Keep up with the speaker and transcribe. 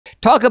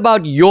talk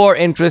about your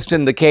interest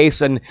in the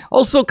case and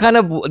also kind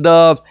of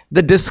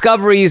the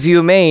discoveries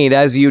you made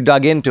as you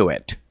dug into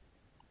it.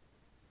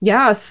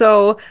 Yeah,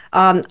 so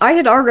I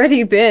had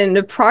already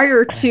been,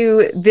 prior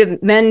to the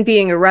men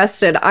being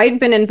arrested, I'd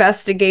been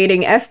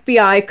investigating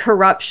FBI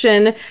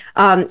corruption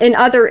in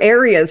other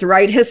areas,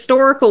 right?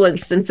 Historical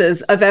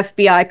instances of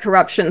FBI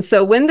corruption.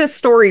 So when this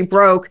story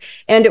broke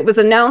and it was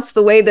announced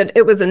the way that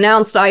it was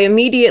announced, I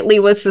immediately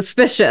was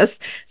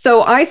suspicious.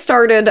 So I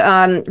started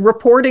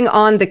reporting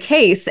on the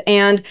case,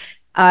 and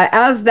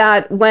as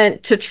that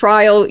went to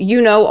trial,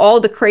 all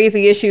the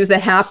crazy issues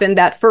that happened.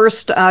 That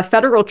first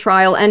federal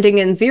trial ending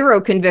in 0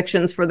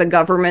 convictions for the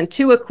government,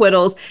 2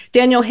 acquittals,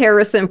 Daniel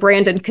Harris and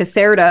Brandon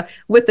Caserta,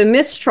 with the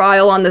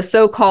mistrial on the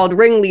so-called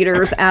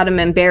ringleaders, Adam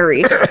and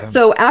Barry.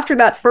 So after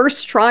that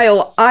first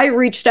trial, I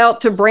reached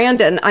out to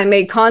Brandon. I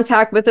made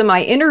contact with him.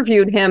 I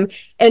interviewed him.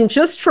 And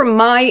just from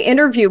my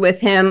interview with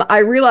him, I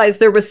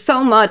realized there was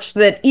so much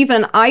that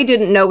even I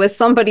didn't know as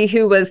somebody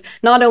who was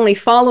not only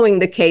following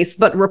the case,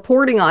 but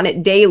reporting on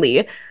it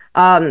daily.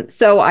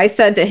 So I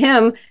said to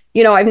him,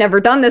 I've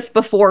never done this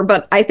before,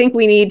 but I think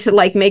we need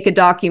to make a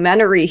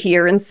documentary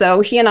here. And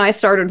so he and I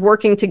started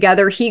working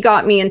together. He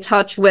got me in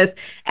touch with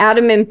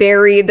Adam and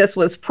Barry. This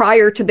was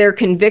prior to their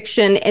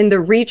conviction in the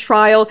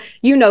retrial.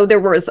 There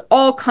was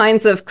all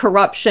kinds of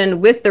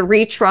corruption with the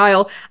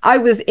retrial. I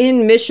was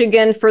in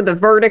Michigan for the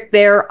verdict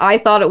there. I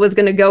thought it was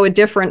going to go a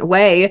different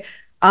way.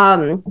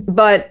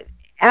 But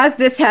as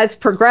this has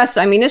progressed,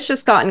 it's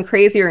just gotten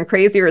crazier and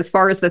crazier as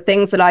far as the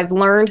things that I've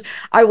learned.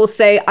 I will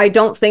say I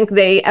don't think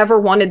they ever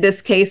wanted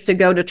this case to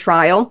go to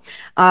trial.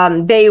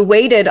 They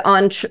waited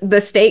on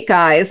the state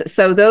guys.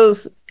 So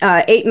those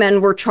 8 men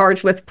were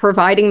charged with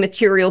providing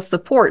material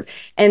support.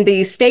 And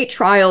the state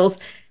trials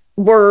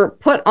were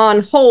put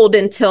on hold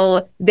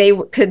until they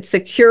could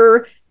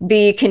secure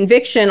the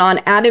conviction on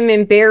Adam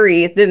and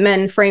Barry, the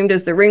men framed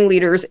as the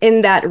ringleaders,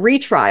 in that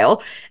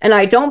retrial. And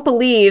I don't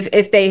believe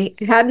if they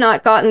had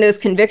not gotten those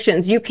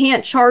convictions, you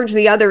can't charge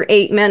the other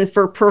 8 men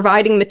for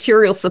providing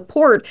material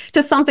support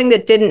to something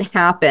that didn't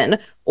happen,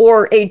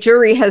 or a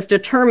jury has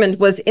determined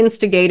was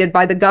instigated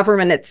by the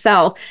government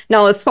itself.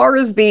 Now, as far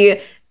as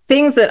the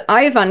things that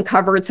I've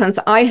uncovered since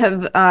I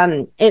have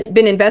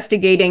been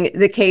investigating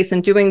the case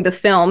and doing the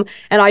film,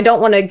 and I don't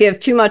want to give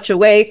too much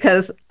away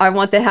because I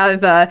want to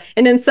have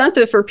an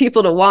incentive for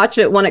people to watch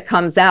it when it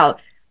comes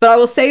out. But I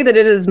will say that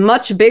it is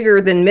much bigger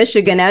than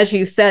Michigan. As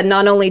you said,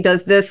 not only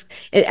does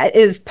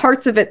is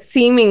parts of it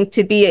seeming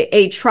to be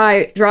a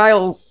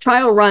trial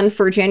run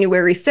for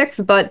January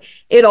 6th, but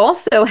it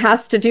also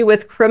has to do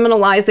with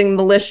criminalizing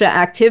militia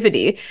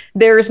activity.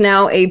 There's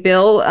now a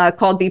bill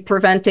called the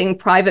Preventing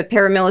Private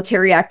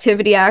Paramilitary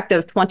Activity Act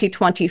of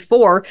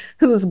 2024,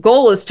 whose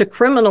goal is to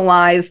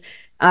criminalize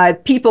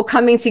people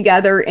coming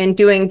together and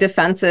doing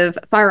defensive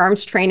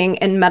firearms training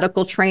and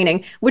medical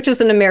training, which is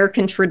an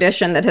American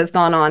tradition that has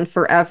gone on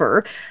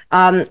forever.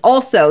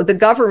 Also, the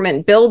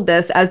government billed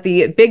this as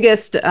the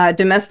biggest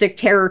domestic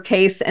terror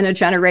case in a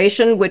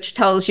generation, which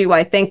tells you,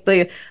 I think,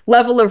 the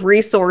level of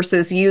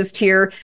resources used here